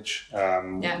 package,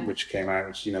 which came out,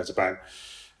 which, is about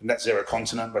net zero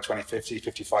continent by 2050,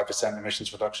 55%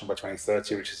 emissions reduction by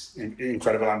 2030, which is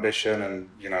incredible ambition.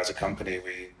 And, as a company,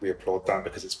 we applaud that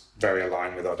because it's very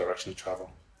aligned with our direction of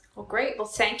travel. Well, great. Well,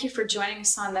 thank you for joining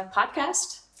us on the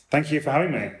podcast. Thank you for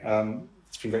having me.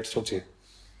 It's been great to talk to you.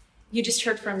 You just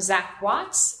heard from Zach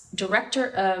Watts,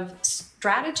 Director of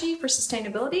Strategy for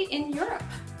Sustainability in Europe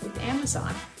with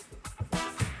Amazon.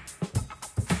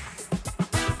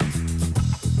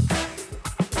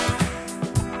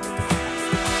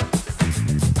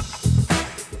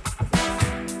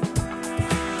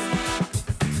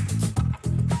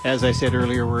 As I said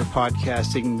earlier, we're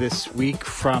podcasting this week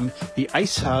from the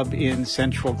Ice Hub in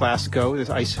central Glasgow. This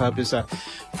Ice Hub is a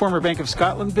former Bank of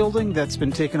Scotland building that's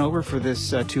been taken over for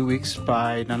this 2 weeks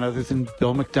by none other than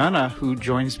Bill McDonough, who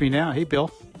joins me now. Hey,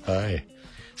 Bill. Hi.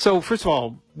 So first of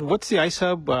all, what's the Ice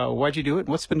Hub? Why'd you do it? And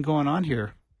what's been going on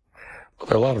here? Well,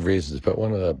 there are a lot of reasons, but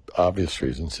one of the obvious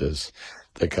reasons is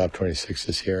that COP26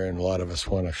 is here, and a lot of us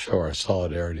want to show our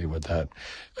solidarity with that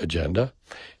agenda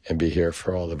and be here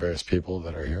for all the various people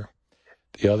that are here.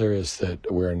 The other is that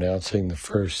we're announcing the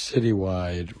first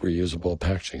citywide reusable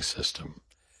packaging system.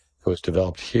 It was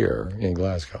developed here in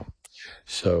Glasgow.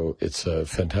 So it's a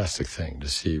fantastic thing to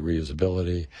see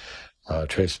reusability,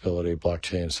 traceability,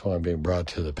 blockchain, and so on being brought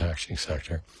to the packaging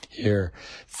sector. Here,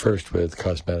 first with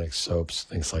cosmetics, soaps,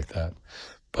 things like that.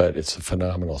 But it's a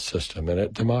phenomenal system, and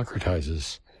it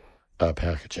democratizes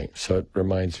packaging. So it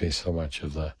reminds me so much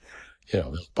of the,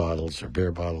 those bottles or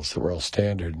beer bottles that were all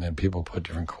standard, and then people put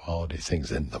different quality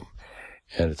things in them.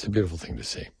 And it's a beautiful thing to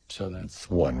see. So that's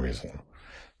one reason.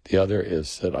 The other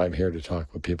is that I'm here to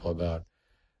talk with people about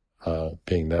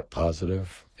being net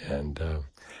positive, and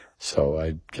so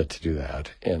I get to do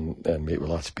that and meet with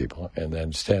lots of people. And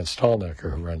then Stan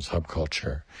Stallnecker, who runs Hub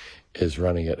Culture, is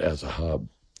running it as a hub.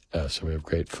 So we have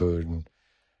great food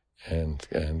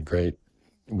and great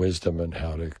wisdom on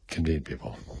how to convene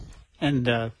people.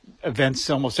 And events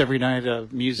almost every night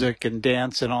of music and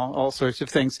dance and all sorts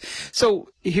of things. So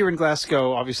here in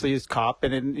Glasgow, obviously, is COP,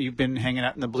 and you've been hanging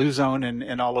out in the Blue Zone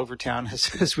and all over town,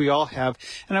 as we all have.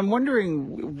 And I'm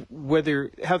wondering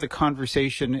how the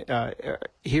conversation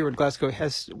here in Glasgow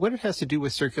what it has to do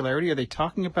with circularity. Are they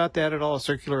talking about that at all? A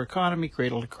circular economy,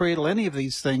 cradle to cradle, any of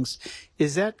these things?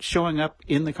 Is that showing up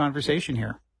in the conversation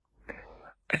here?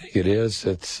 I think it is.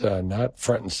 It's not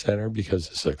front and center because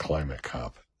it's a climate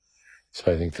COP. So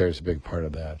I think there's a big part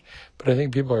of that. But I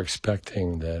think people are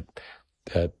expecting that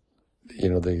the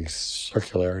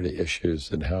circularity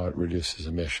issues and how it reduces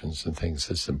emissions and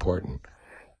things is important.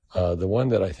 The one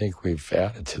that I think we've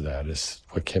added to that is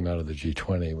what came out of the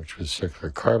G20, which was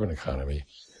circular carbon economy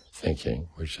thinking,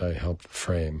 which I helped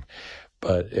frame.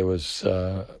 But it was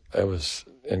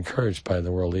encouraged by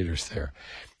the world leaders there.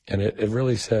 And it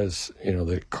really says,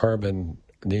 that carbon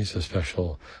needs a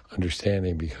special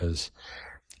understanding because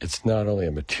it's not only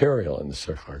a material in the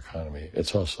circular economy,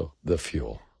 it's also the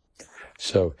fuel.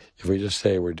 So if we just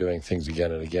say we're doing things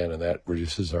again and again and that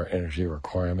reduces our energy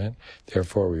requirement,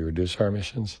 therefore we reduce our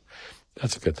emissions,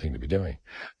 that's a good thing to be doing.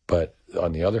 But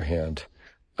on the other hand,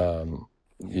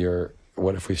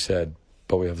 what if we said,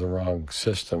 but we have the wrong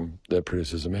system that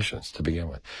produces emissions to begin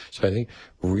with? So I think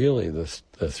really the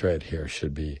thread here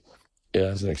should be,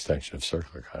 as an extension of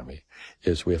circular economy,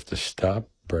 is we have to stop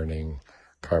burning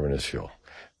carbon as fuel.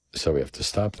 So we have to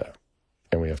stop that.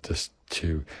 And we have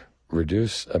to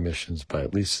reduce emissions by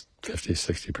at least 50,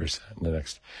 60% in the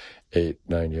next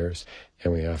 8-9 years.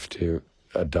 And we have to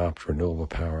adopt renewable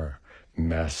power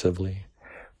massively.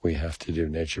 We have to do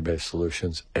nature-based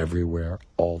solutions everywhere,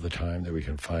 all the time that we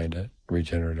can find it.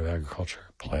 Regenerative agriculture,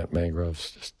 plant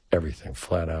mangroves, just everything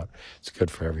flat out. It's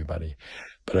good for everybody.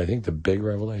 But I think the big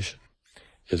revelation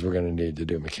is we're going to need to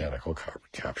do mechanical carbon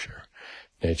capture.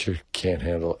 Nature can't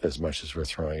handle as much as we're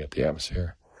throwing at the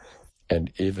atmosphere.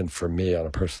 And even for me on a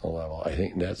personal level, I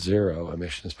think net zero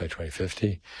emissions by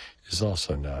 2050 is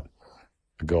also not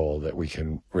a goal that we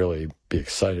can really be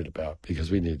excited about because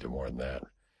we need to do more than that.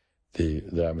 The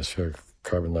atmospheric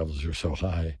carbon levels are so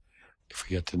high. If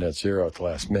we get to net zero at the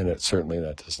last minute, certainly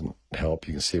that doesn't help.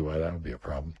 You can see why that would be a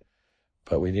problem.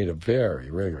 But we need a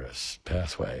very rigorous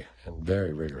pathway and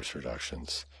very rigorous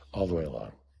reductions all the way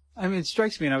along. I mean, it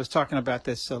strikes me, and I was talking about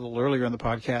this a little earlier in the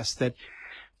podcast, that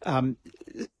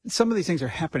some of these things are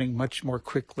happening much more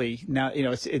quickly now.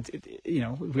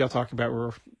 We all talk about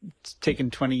we're taking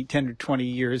 10 or 20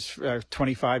 years,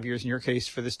 25 years in your case,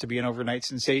 for this to be an overnight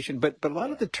sensation. But a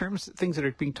lot of the things that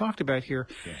are being talked about here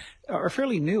are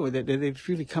fairly new. That they've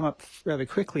really come up rather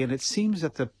quickly, and it seems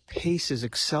that the pace is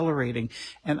accelerating.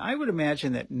 And I would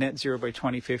imagine that net zero by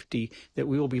 2050, that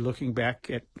we will be looking back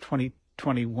at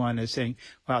 2021 as saying,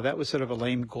 wow, that was sort of a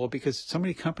lame goal because so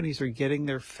many companies are getting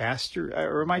there faster.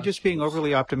 Or am I just being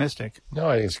overly optimistic? No,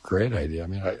 I think it's a great idea. I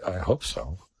mean, I hope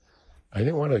so. I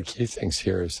think one of the key things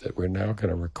here is that we're now going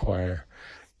to require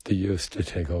the youth to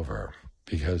take over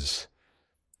because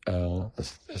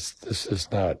this is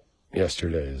not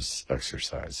yesterday's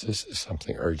exercise. This is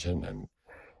something urgent,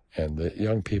 and the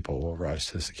young people will rise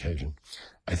to this occasion.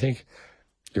 I think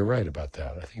you're right about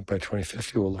that. I think by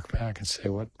 2050, we'll look back and say,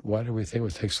 why do we think it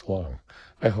would take so long?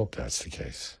 I hope that's the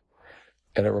case.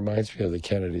 And it reminds me of the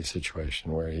Kennedy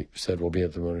situation where he said, we'll be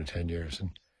at the moon in 10 years. And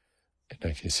in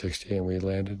 1960, and we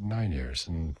landed in 9 years.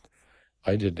 And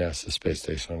I did NASA's space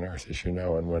station on Earth, as you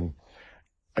know. And when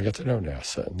I got to know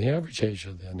NASA, and the average age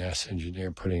of the NASA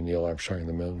engineer putting Neil Armstrong in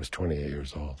the moon was 28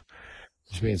 years old,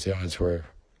 which means the odds were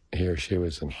he or she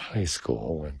was in high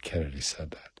school when Kennedy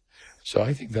said that. So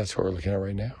I think that's what we're looking at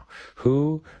right now.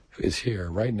 Who is here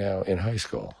right now in high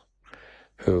school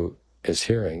who is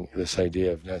hearing this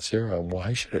idea of net zero, and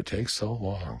why should it take so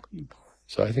long?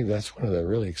 So I think that's one of the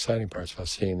really exciting parts about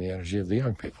seeing the energy of the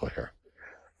young people here.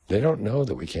 They don't know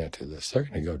that we can't do this. They're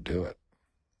going to go do it.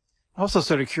 Also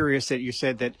sort of curious that you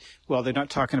said that, well, they're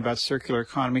not talking about circular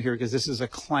economy here because this is a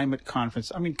climate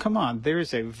conference. I mean, come on, there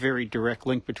is a very direct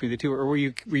link between the two. Or were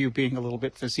you being a little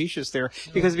bit facetious there?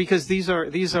 Because these are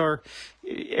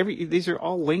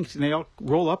all linked and they all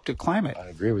roll up to climate. I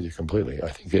agree with you completely. I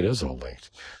think it is all linked.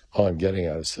 All I'm getting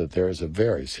at is that there is a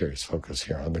very serious focus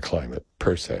here on the climate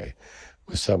per se,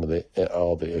 with some of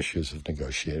all the issues of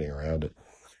negotiating around it.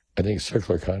 I think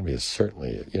circular economy is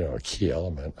certainly, a key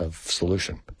element of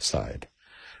solution side.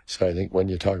 So I think when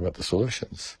you talk about the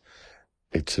solutions,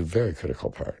 it's a very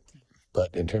critical part.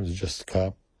 But in terms of just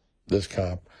this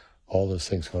COP, all those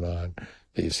things going on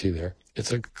that you see there,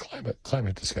 it's a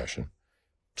climate discussion.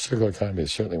 Circular economy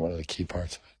is certainly one of the key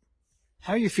parts of it.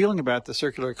 How are you feeling about the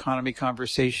circular economy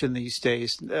conversation these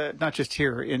days, not just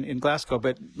here in Glasgow,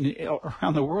 but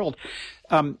around the world?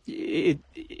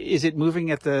 Is it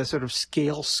moving at the sort of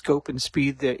scale, scope, and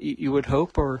speed that you would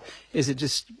hope, or is it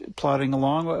just plodding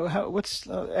along? I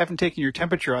haven't taken your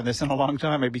temperature on this in a long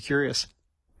time. I'd be curious.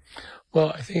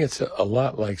 Well, I think it's a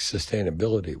lot like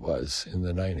sustainability was in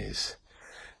the 90s.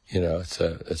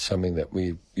 It's something that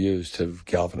we use to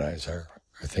galvanize our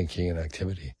thinking and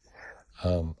activity.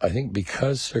 I think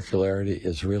because circularity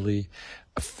is really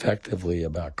effectively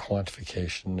about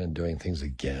quantification and doing things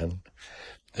again,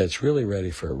 that's really ready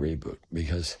for a reboot,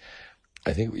 because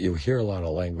I think you hear a lot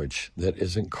of language that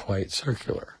isn't quite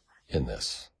circular in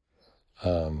this.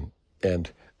 And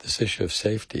this issue of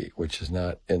safety, which is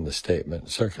not in the statement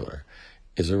circular,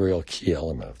 is a real key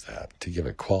element of that, to give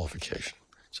it qualification.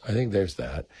 So I think there's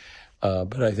that.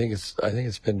 But I think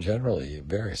it's been generally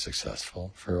very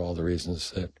successful for all the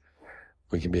reasons that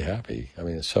we can be happy. I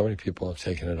mean, so many people have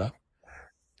taken it up,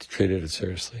 treated it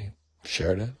seriously,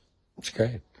 shared it. It's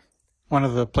great. One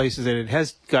of the places that it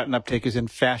has gotten uptake is in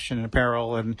fashion and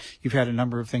apparel, and you've had a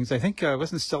number of things. I think,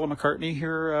 wasn't Stella McCartney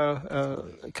here a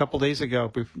couple days ago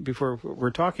before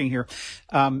we're talking here?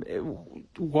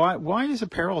 Why is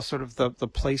apparel sort of the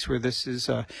place where this is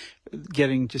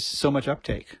getting just so much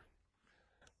uptake?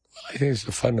 I think it's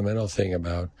a fundamental thing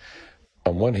about,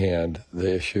 on one hand,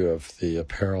 the issue of the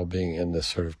apparel being in this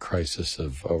sort of crisis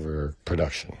of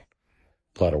overproduction.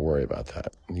 A lot of worry about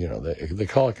that. They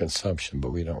call it consumption,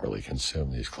 but we don't really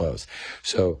consume these clothes.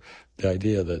 So the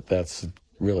idea that that's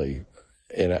really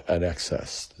an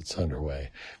excess that's underway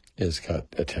has got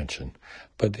attention.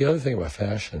 But the other thing about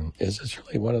fashion is it's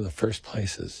really one of the first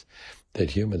places that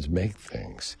humans make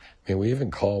things. I mean, we even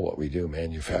call what we do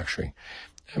manufacturing.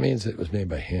 That means it was made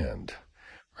by hand.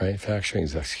 Right? Factoring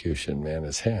is execution, man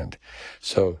is hand.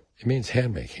 So it means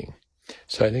hand making.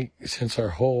 So I think since our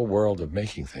whole world of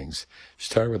making things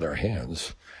started with our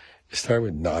hands, it started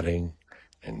with knotting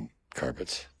and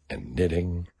carpets and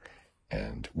knitting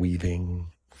and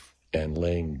weaving and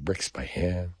laying bricks by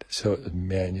hand. So it was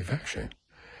manufacturing.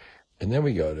 And then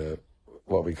we go to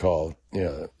what we call,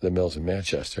 the mills in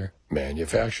Manchester,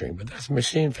 manufacturing, but that's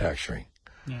machine factoring.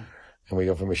 Yeah. And we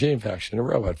go from machine factoring to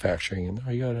robot factoring, and then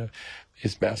we go to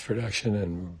these mass production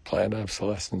and planned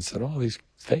obsolescence and all these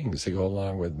things that go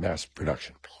along with mass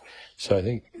production. So I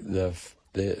think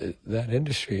that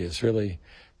industry is really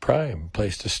prime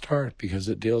place to start because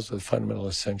it deals with fundamental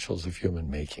essentials of human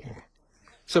making.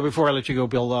 So before I let you go,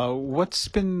 Bill, what's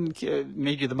been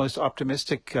made you the most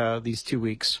optimistic these 2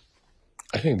 weeks?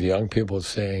 I think the young people are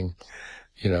saying,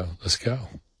 let's go.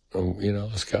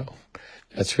 Let's go.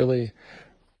 That's really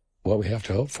what we have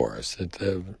to hope for, is that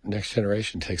the next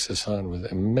generation takes this on with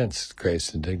immense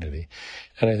grace and dignity.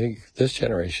 And I think this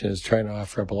generation is trying to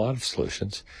offer up a lot of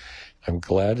solutions. I'm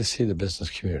glad to see the business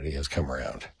community has come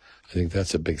around. I think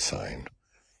that's a big sign.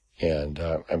 And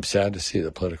I'm sad to see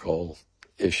the political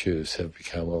issues have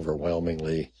become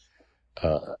overwhelmingly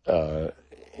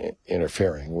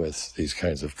interfering with these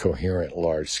kinds of coherent,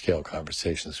 large-scale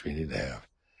conversations we need to have.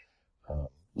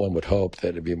 One would hope that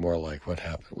it'd be more like what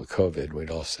happened with COVID.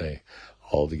 We'd all say,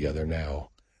 all together now,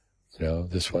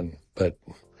 this one. But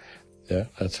yeah,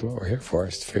 that's what we're here for,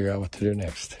 is to figure out what to do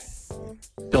next.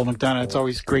 Bill McDonough, it's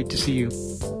always great to see you.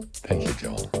 Thank you,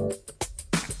 Joel.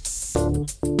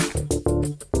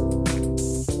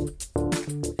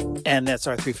 And that's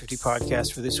our 350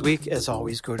 podcast for this week. As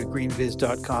always, go to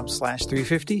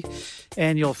greenbiz.com/350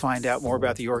 and you'll find out more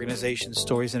about the organization,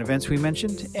 stories, and events we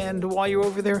mentioned. And while you're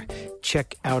over there,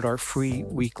 check out our free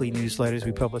weekly newsletters.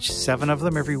 We publish 7 of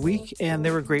them every week, and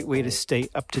they're a great way to stay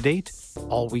up to date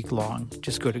all week long.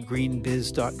 Just go to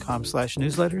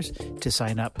greenbiz.com/newsletters to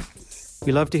sign up.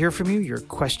 We love to hear from you. Your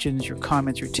questions, your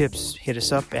comments, your tips, hit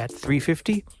us up at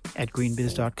 350 at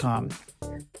greenbiz.com.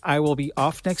 I will be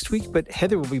off next week, but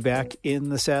Heather will be back in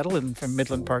the saddle and from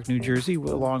Midland Park, New Jersey,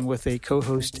 along with a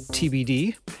co-host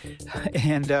TBD,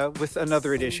 and with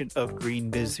another edition of Green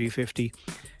Biz 350.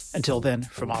 Until then,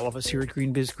 from all of us here at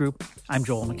Green Biz Group, I'm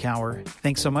Joel McCower.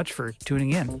 Thanks so much for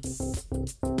tuning in.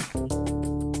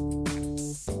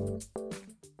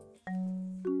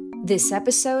 This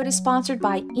episode is sponsored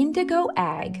by Indigo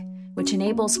Ag, which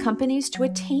enables companies to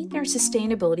attain their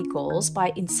sustainability goals by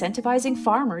incentivizing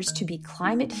farmers to be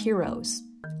climate heroes.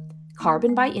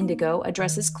 Carbon by Indigo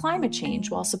addresses climate change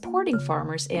while supporting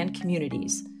farmers and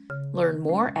communities. Learn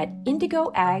more at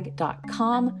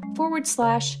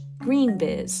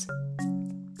indigoag.com/greenbiz.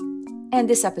 And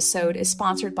this episode is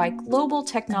sponsored by global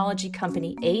technology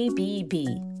company ABB.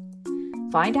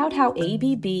 Find out how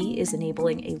ABB is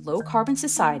enabling a low-carbon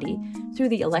society through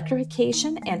the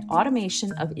electrification and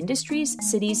automation of industries,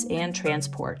 cities, and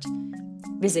transport.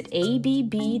 Visit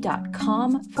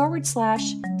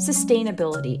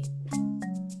abb.com/sustainability.